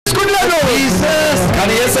లేదు.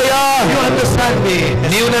 కానీ యేసయ్యా you understand me.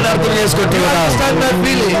 నీవు నన్ను అర్థం చేసుకుంటున్నావు. You understand my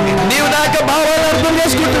feeling. నీవు నా యొక్క భావాలను అర్థం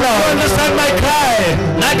చేసుకుంటున్నావు. You understand my cry.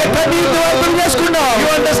 నా యొక్క కన్నీరును అర్థం చేసుకుంటున్నావు.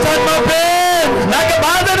 You understand my pain. నా యొక్క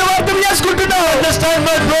బాధను అర్థం చేసుకుంటున్నావు. You understand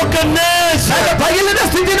my brokenness. నా యొక్క పగిలిన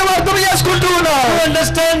స్థితిని అర్థం చేసుకుంటున్నావు. You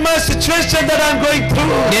understand my situation that I'm going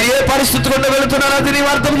through. నేను ఏ పరిస్థితి గుండా వెళ్తున్నానో అది నీవు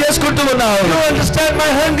అర్థం చేసుకుంటున్నావు. You understand my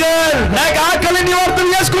hunger. నా యొక్క ఆకలిని నీవు అర్థం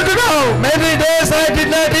చేసుకుంటున్నావు. Many days I did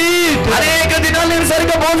not eat. అనేక దినాలు నేను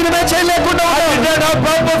సరిగ్గా భోజనమే చేయలేకుండా ఉన్నాను. I did not have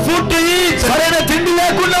proper food to eat. సరైన తిండి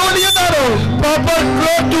లేకుండా ఉన్నాను. Proper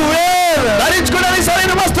clothes to wear. ధరించుకోవడానికి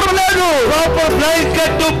సరైన వస్త్రం లేదు. Proper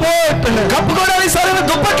blanket to put. కప్పుకోవడానికి సరైన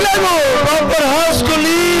దుప్పటి లేదు. Proper house to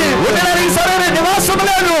live. ఉండడానికి సరైన నివాసం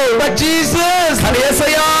లేదు. But Jesus,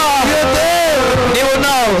 యేసయ్యా నీవు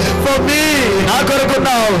ఉన్నావు. For me, నా కొరకు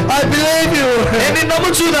ఉన్నావు. I believe you. నేను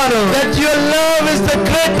నమ్ముచున్నాను. That your love is the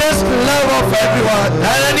greatest love of everyone.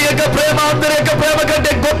 నీ యొక్క ప్రేమ అందరి యొక్క ప్రేమ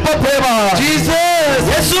కంటే గొప్ప ప్రేమ. Jesus,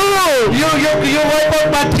 Yesu, you wipe out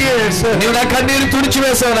my tears. నీవు నా కన్నీరు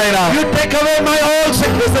తుడిచివేశావు నాయనా. You take away my all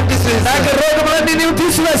sickness and disease. నా యొక్క రోగములన్నీ నీవు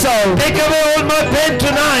తీసివేశావు. Take away all my pain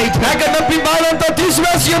tonight. నా యొక్క నొప్పి బాధంతా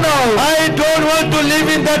తీసివేస్తున్నావు. I don't want to live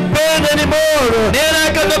in that pain anymore. నేను నా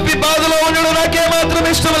యొక్క నొప్పి బాధలో ఉండడం నాకే మాత్రం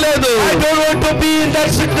ఇష్టం లేదు. I don't want to be in that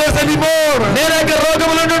sickness anymore. నేను నా యొక్క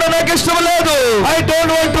రోగములో ఉండడం నాకు ఇష్టం లేదు. I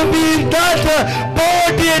don't want to be in that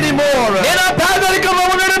poverty anymore. నేను ఆ పేదరికంలో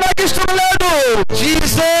ఉండడం నాకు ఇష్టం లేదు.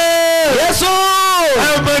 Jesus, Yesu,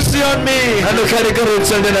 have mercy on me. నన్ను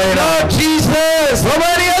కనికరించండి నాయనా. Lord Jesus,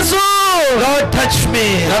 ప్రభువైన యేసు, Lord touch me.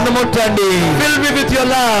 నన్ను ముట్టండి. Fill me with your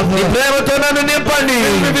love. నీ ప్రేమతో నన్ను నింపండి.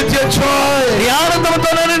 Fill me with your joy. నీ ఆనందంతో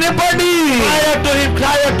నన్ను నింపండి. Cry out to him,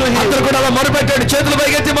 cry out to him. అందరూ కూడా మొరపెట్టండి, చేతులు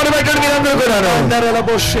పైకెత్తి మొరపెట్టండి. మీరు అందరూ కూడా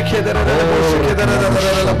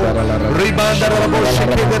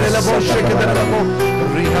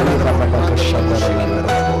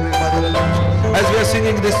as we are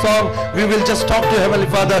singing this song, we will just talk to Heavenly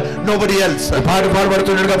Father, nobody else. పాట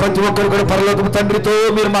పాడబడుతుండగా ప్రతి ఒక్కరు కూడా పరలోకపు తండ్రితో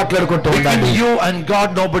మీరు మాట్లాడుకుంటూ ఉండండి. Between you and God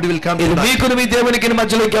nobody will come. మీకు మీ దేవునికి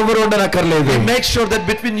మధ్యలో ఎవరు ఉండనక్కర్లేదు. Make sure that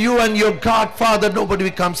between you and your God Father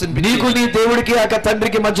nobody comes in between. నీకు నీ దేవునికి ఆ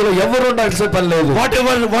తండ్రికి మధ్యలో ఎవరు ఉండాల్సిన పని లేదు.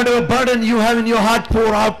 Whatever burden you have in your heart,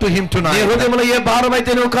 pour out to him tonight. నీ హృదయంలో ఏ భారం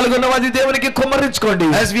అయితే నువ్వు కలిగి ఉన్నావో అది దేవునికి కుమ్మరించుకోండి.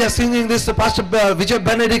 As we are singing this, Pastor Vijay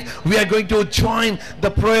Benedict, we are going to join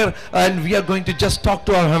the prayer and we are going to just talk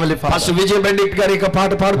to our Heavenly Father. Pastor Vijay Benedict గారి యొక్క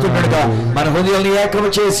పాట పాడుతుండగా మన హృదయాలను ఏకం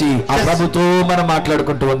చేసి ఆ ప్రభుతో మనం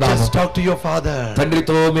మాట్లాడుకుంటూ ఉందాం. Just talk to your Father.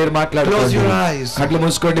 తండ్రితో మీరు మాట్లాడుకోండి. Close your eyes. కళ్ళు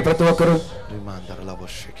మూసుకోండి ప్రతి ఒక్కరు.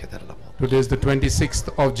 Today is the 26th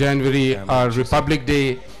of January, our Republic Day.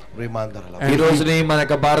 ఈ రోజుని మన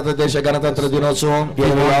యొక్క భారతదేశ గణతంత్ర దినోత్సవం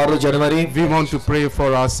 26 జనవరి. We want to pray for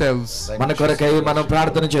ourselves. మన కొరకై మనం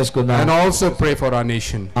ప్రార్థన చేసుకుందాం. And also pray for our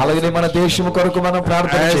nation. అలాగే మన దేశం కొరకు మనం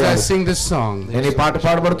ప్రార్థన చేయాలి. As I sing this song, నేను ఈ పాట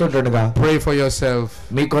పాడబడుతుండగా pray for yourself.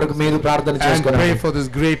 మీ కొరకు మీరు ప్రార్థన చేసుకోండి. And pray for this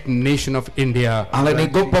great nation of India. అలాగే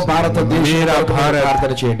గొప్ప భారతదేశం కొరకు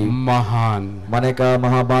ప్రార్థన చేయండి. మహాన్, మన యొక్క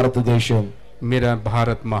మహా భారతదేశం. मेरा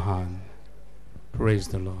भारत महान. Praise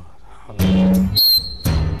the Lord. Hallelujah.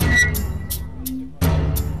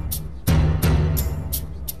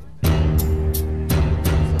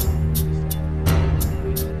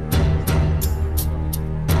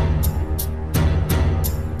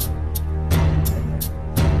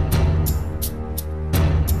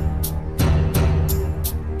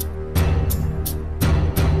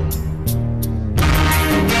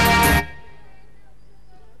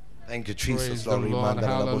 Thank you, Jesus. Lord,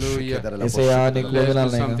 hallelujah.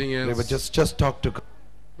 Just talk to God.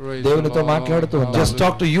 దేవునితో మాట్లాడుతూ ఉందాం. Just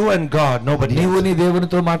talk to you and God, nobody. నీవు నీ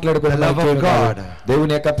దేవునితో మాట్లాడుకో. The love of God.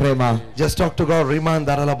 దేవుని యొక్క ప్రేమ. Just talk to God.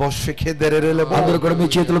 అందరూ కూడా మీ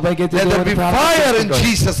చేతుల పైకి ఎత్తి దేవుని ప్రార్థన చేయండి. Fire in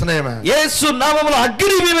Jesus name. యేసు నామములో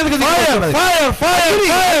అగ్ని మీ మీదకి దిగుతుంది. Fire, fire,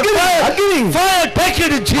 fire, fire. Fire, take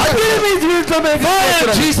it in Jesus. అగ్ని మీ జీవితంలో fire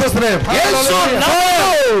in Jesus name. యేసు నామములో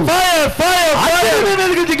fire, fire, fire. అగ్ని మీ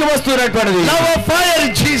మీదకి దిగి వస్తున్నటువంటిది. Love of fire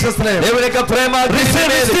in Jesus name. దేవుని యొక్క ప్రేమ.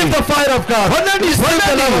 Receive the fire of God.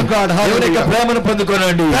 దేవుని యొక్క ప్రేమను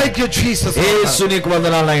పొందుకోనండి. Thank you Jesus. యేసు నీకు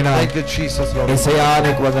వందనాలు నాయనా. Thank you Jesus Lord. యేసయ్యా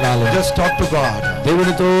నీకు వందనాలు. Just talk to God.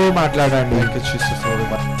 దేవునితో మాట్లాడండి. Thank you Jesus Lord.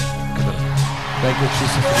 Thank you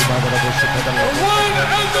Jesus Lord.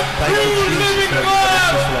 Thank you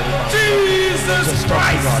Jesus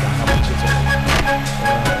Christ.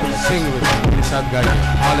 Sing with me, Sadgari.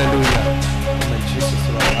 Hallelujah. Jesus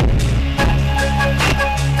Lord.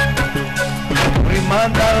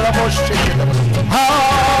 Rimanda la voce che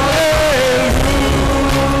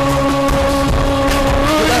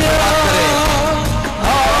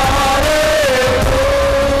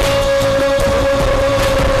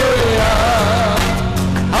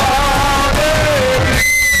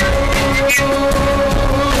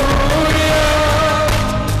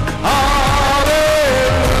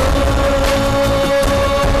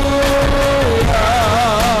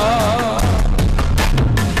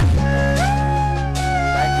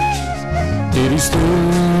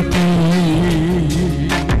स्तुति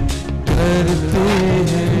करते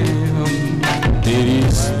हैं हम, तेरी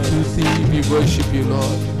स्तुति we worship you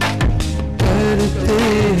Lord, करते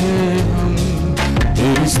हैं हम,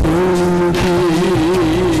 तेरी स्तुति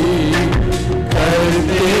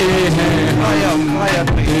करते हैं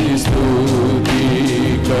हम, तेरी स्तुति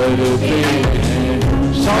करते हैं।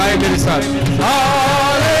 गाएं मेरे साथ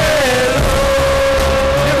हालेलुया,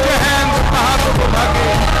 lift your hands, अपना हाथों को उठा के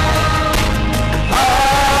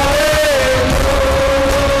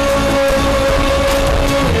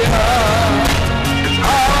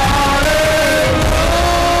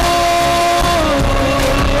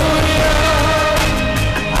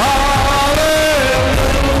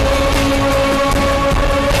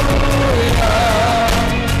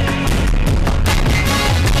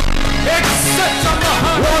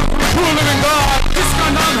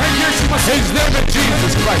His name is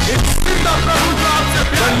Jesus Christ. It's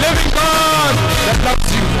the living God that loves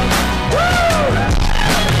you.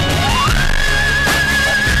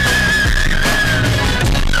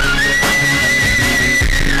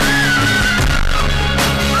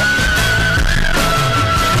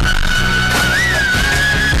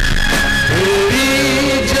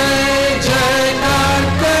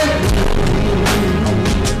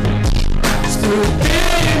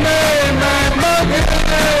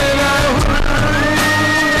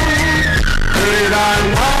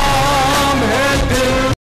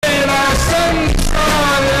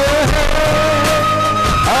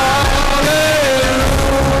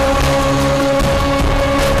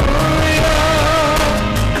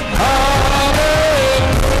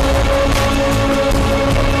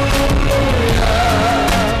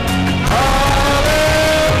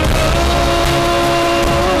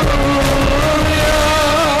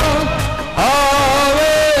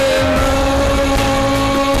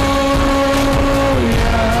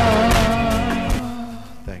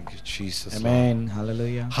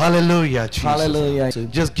 Hallelujah, Jesus. Hallelujah.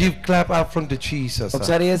 Just give clap offering to Jesus.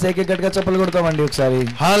 ఒకసారి యేసయ్యకి గట్టిగా చప్పట్లు కొడతామండి ఒకసారి.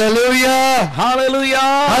 Hallelujah. Hallelujah.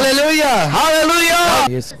 Hallelujah. Hallelujah.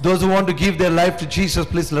 Yes. Those who want to give their life to Jesus,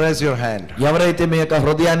 please raise your hand. ఎవరైతే మీ యొక్క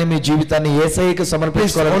హృదయాన్ని మీ జీవితాన్ని యేసయ్యకి Only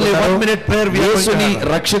సమర్పించుకోవాలనుకుంటున్నారో 1 minute prayer we are going to యేసుని have.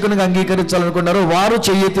 రక్షకునిగా అంగీకరించాలనుకుంటున్నారో వారు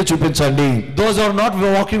చెయ్యెత్తి చూపించండి. Those who are not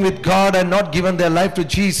walking with God and not given their life to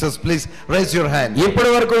Jesus, please raise your hand.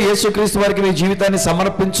 ఇప్పటివరకు యేసుక్రీస్తు వారికి మీ జీవితాన్ని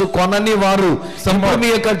సమర్పించుకొనని వారు ఇప్పుడు మీ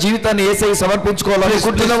యొక్క జీవితాన్ని యేసయ్యకి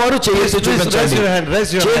సమర్పించుకోవాలనుకుంటున్న వారు చెయ్యెత్తి చూపించండి.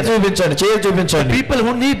 చేయి చూపించండి, చేయి చూపించండి. People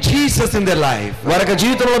who need Jesus in their life, వారి యొక్క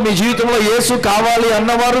జీవితంలో మీ జీవితంలో యేసు కావాలి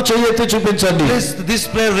అన్నవారు చెయ్యెత్తి చూపించండి. please this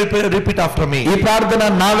prayer repeat after me. ఈ ప్రార్థన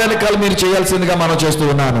నా వెనకాల మీరు చేయాల్సిందిగా మనం చేస్తూ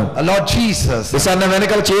ఉన్నాను. Lord Jesus, నా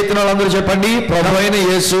వెనకాల చేతున్న వాళ్ళందరూ చెప్పండి, ప్రభువైన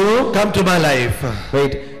యేసు come to my life.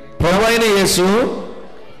 Wait, ప్రభువైన యేసు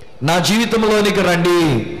నా జీవితంలోనికి రండి.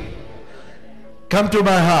 Come to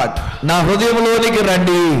my heart. నా హృదయంలోనికి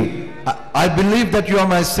రండి. I believe that you are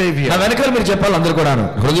my savior. నా వెనకాల మీరు చెప్పాలి అందరూ కూడాను,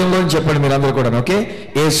 హృదయంలోని చెప్పండి మీరు అందరూ కూడాను. ఓకే,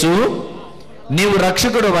 యేసు నీవు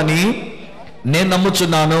రక్షకుడు అని నేను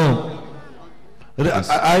నమ్ముచున్నాను.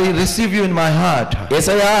 I receive you in my heart.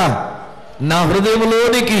 యేసయ్యా నా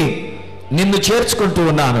హృదయంలోనికి నిన్ను చేర్చుకుంటూ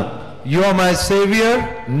ఉన్నాను. You are my savior,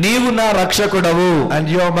 నీవు నా రక్షకుడవు, and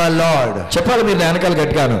you are my Lord. చెప్పాలి మీరు వెనకాల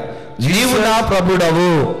గట్టిగాను, నీవు నా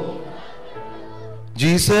ప్రభుడవు.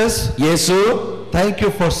 Jesus, Yesu thank you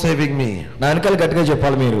for saving me. నా వెనకాల గట్టిగా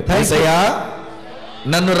చెప్పాలి మీరు, యేసయ్యా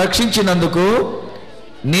నన్ను రక్షించినందుకు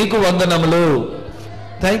నీకు వందనములు.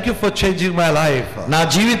 Thank you for changing my life. నా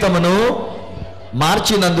జీవితమును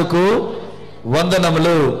మార్చినందుకు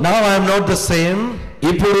వందనములు. Now I am not the same,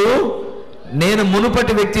 ఇప్పుడు నేను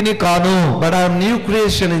మునుపటి వ్యక్తిని కాను, but I am new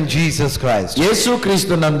creation in Jesus Christ.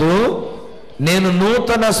 యేసుక్రీస్తు నందు నేను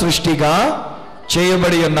నూతన సృష్టిగా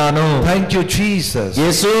చేయబడి ఉన్నాను. Thank you Jesus.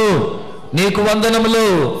 యేసు నీకు వందనములు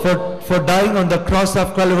for dying on the cross of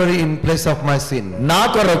Calvary in place of my sin. నా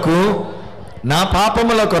కొరకు నా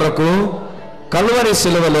పాపముల కొరకు కల్వరి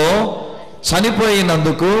శిలువలో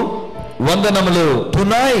చనిపోయినందుకు వందనములు.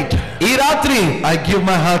 Tonight, ఈ రాత్రి I give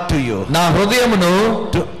my heart to you. నా హృదయమును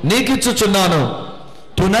నీకిచ్చుచున్నాను.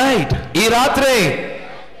 Tonight, ఈ రాత్రి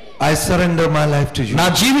I surrender my life to you. నా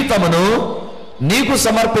జీవితమును నీకు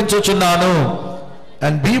సమర్పించుచున్నాను.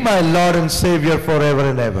 And be my Lord and Savior forever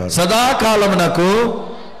and ever. సదాకాలమునకు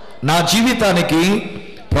నా జీవితానికి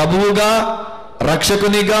ప్రభువుగా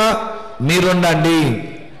రక్షకునిగా మీరుండండి.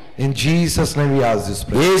 In Jesus name we ask this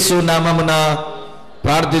prayer. యేసు నామమున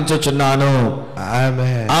ప్రార్థించుచున్నాను.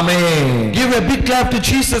 Amen. Amen. Give a big clap to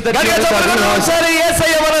Jesus that he has ఒకసారి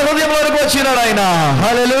యేసయ్య మన హృదయంలోకి వచ్చినాడు ఆయన.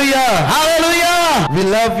 Hallelujah. Hallelujah. We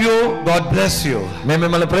love you. God bless you. మేము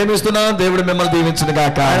మిమ్మల్ని ప్రేమిస్తున్నాం. దేవుడు మిమ్మల్ని దీవించును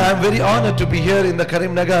గాక. And I'm very honored to be here in the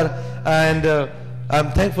Karim Nagar, and I'm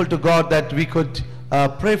thankful to God that we could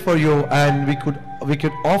pray for you, and we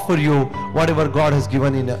could offer you whatever God has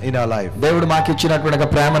given in our life. దేవుడు మాకు ఇచ్చినటువంటి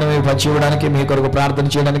ప్రేమను మేము పంచి ఇవ్వడానికి, మీ కొరకు ప్రార్థన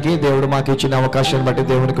చేయడానికి దేవుడు మాకు ఇచ్చిన అవకాశాన్ని బట్టి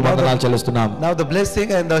దేవునికి వందనాలు చెల్లిస్తున్నాం. Now the blessing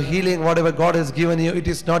and the healing, whatever God has given you, it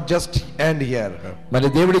is not just end here. మరి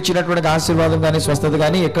దేవుడు ఇచ్చినటువంటి ఆశీర్వాదం గాని స్వస్థత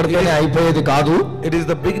గాని ఎక్కడికైనా అయిపోయేది కాదు. It is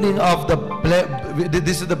the beginning of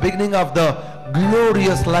this is the beginning of the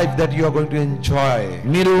glorious life that you are going to enjoy.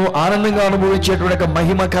 మీరు ఆనందంగా అనుభవించేటువంటి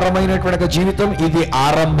మహిమకరమైనటువంటి జీవితం ఇది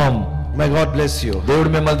ఆరంభం. May God bless you. దేవుడు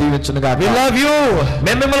మిమ్మల్ని దీవించును గాక. We love you.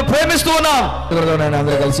 మేము మిమ్మల్ని ప్రేమిస్తూ ఉన్నాం.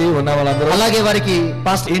 అందరూ కలిసి ఉన్న వాళ్ళందరూ అలాగే వారికి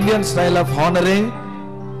past Indian style of honouring.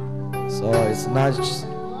 So it's nice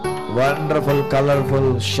wonderful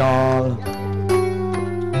colourful shawl.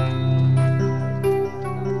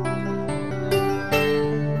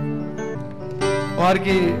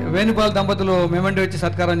 వారికి వేణుపాల్ దంపతులు మెమెంటో ఇచ్చి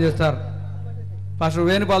సత్కారం చేస్తారు. పాస్టర్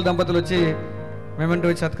వేణుపాల్ దంపతులు వచ్చి మెమెంటో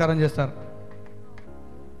ఇచ్చి సత్కారం చేస్తారు.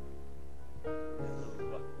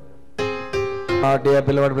 Dear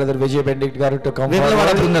beloved brother Vijay Benedict గారు టు కమ్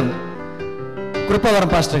వేములవాడ బృందం కృపావరం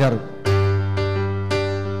పాస్టర్ గారు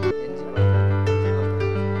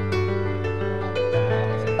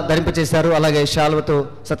ధరింపచేశారు. అలాగే శాల్వతో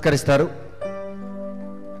సత్కరిస్తారు.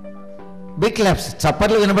 Big claps.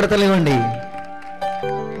 చప్పట్లు వినబడతలేవండి.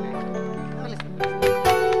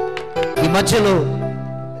 ఈ మధ్యలో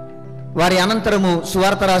వారి అనంతరము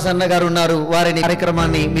సువార్త రాజన్న గారు ఉన్నారు. వారిని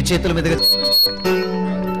కార్యక్రమాన్ని మీ చేతుల మీదుగా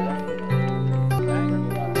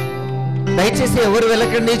దయచేసి ఎవరు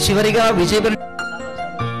వెళ్ళకండి. చివరిగా విజయ్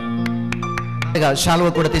శాలువ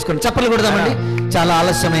కూడా తీసుకొని చప్పట్లు కొడదామండి. చాలా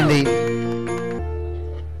ఆలస్యమైంది.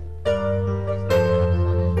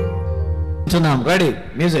 Ready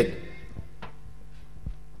music.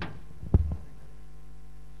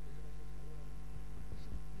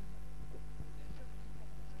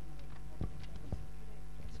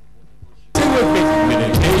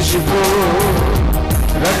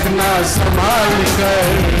 रखना संभाल कर,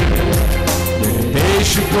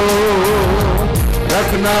 देश को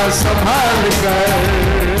रखना संभाल कर,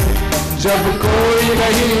 जब कोई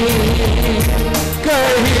नहीं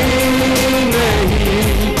कहीं नहीं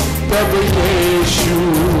तब यीशु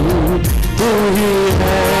तू ही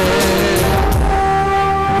है।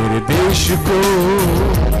 मेरे देश को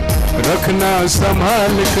रखना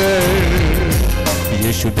संभाल कर,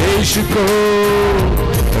 यीशु देश को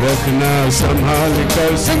रखना संभाल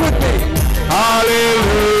कर। Sing with me.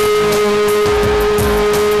 Hallelujah,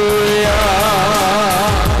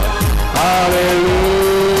 hallelujah,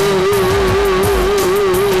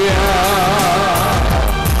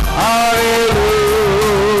 hallelujah,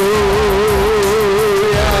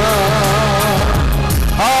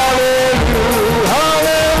 hallelujah,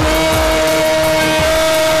 hallelujah.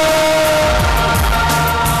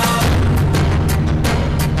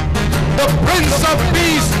 The Prince of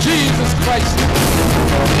Peace, Jesus Christ,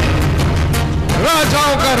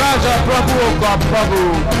 राजाओं का राजा, प्रभुओं का प्रभु,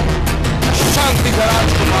 शांति का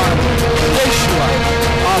राजकुमार, यीशु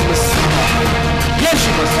मसीह, यीशु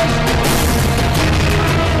मसीह।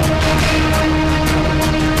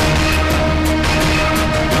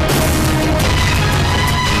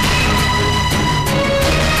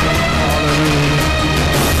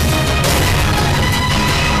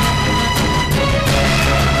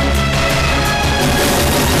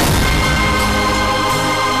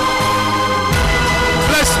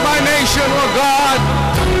 Nation, oh God,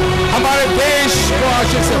 हमारे देश को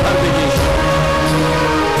आशीष से भर देगी।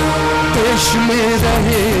 देश में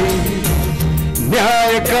रहे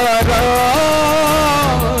न्याय का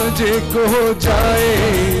राज को हो जाए,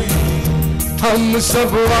 हम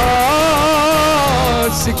सब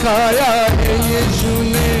सिखाया है यीशु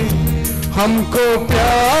ने हमको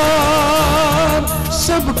प्यार,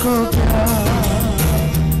 सबको प्यार,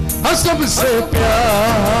 सबसे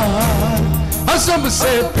प्यार,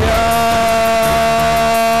 सबसे प्यार।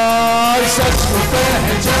 सच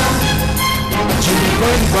है जान,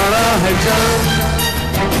 जीवन बड़ा है जान,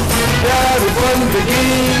 प्यार बंदगी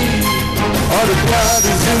और प्यार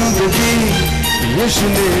जिंदगी, यीशु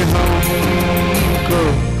ने हमको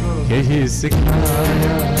यही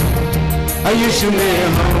सिखाया, यीशु ने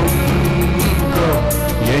हमको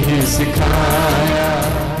यही सिखाया।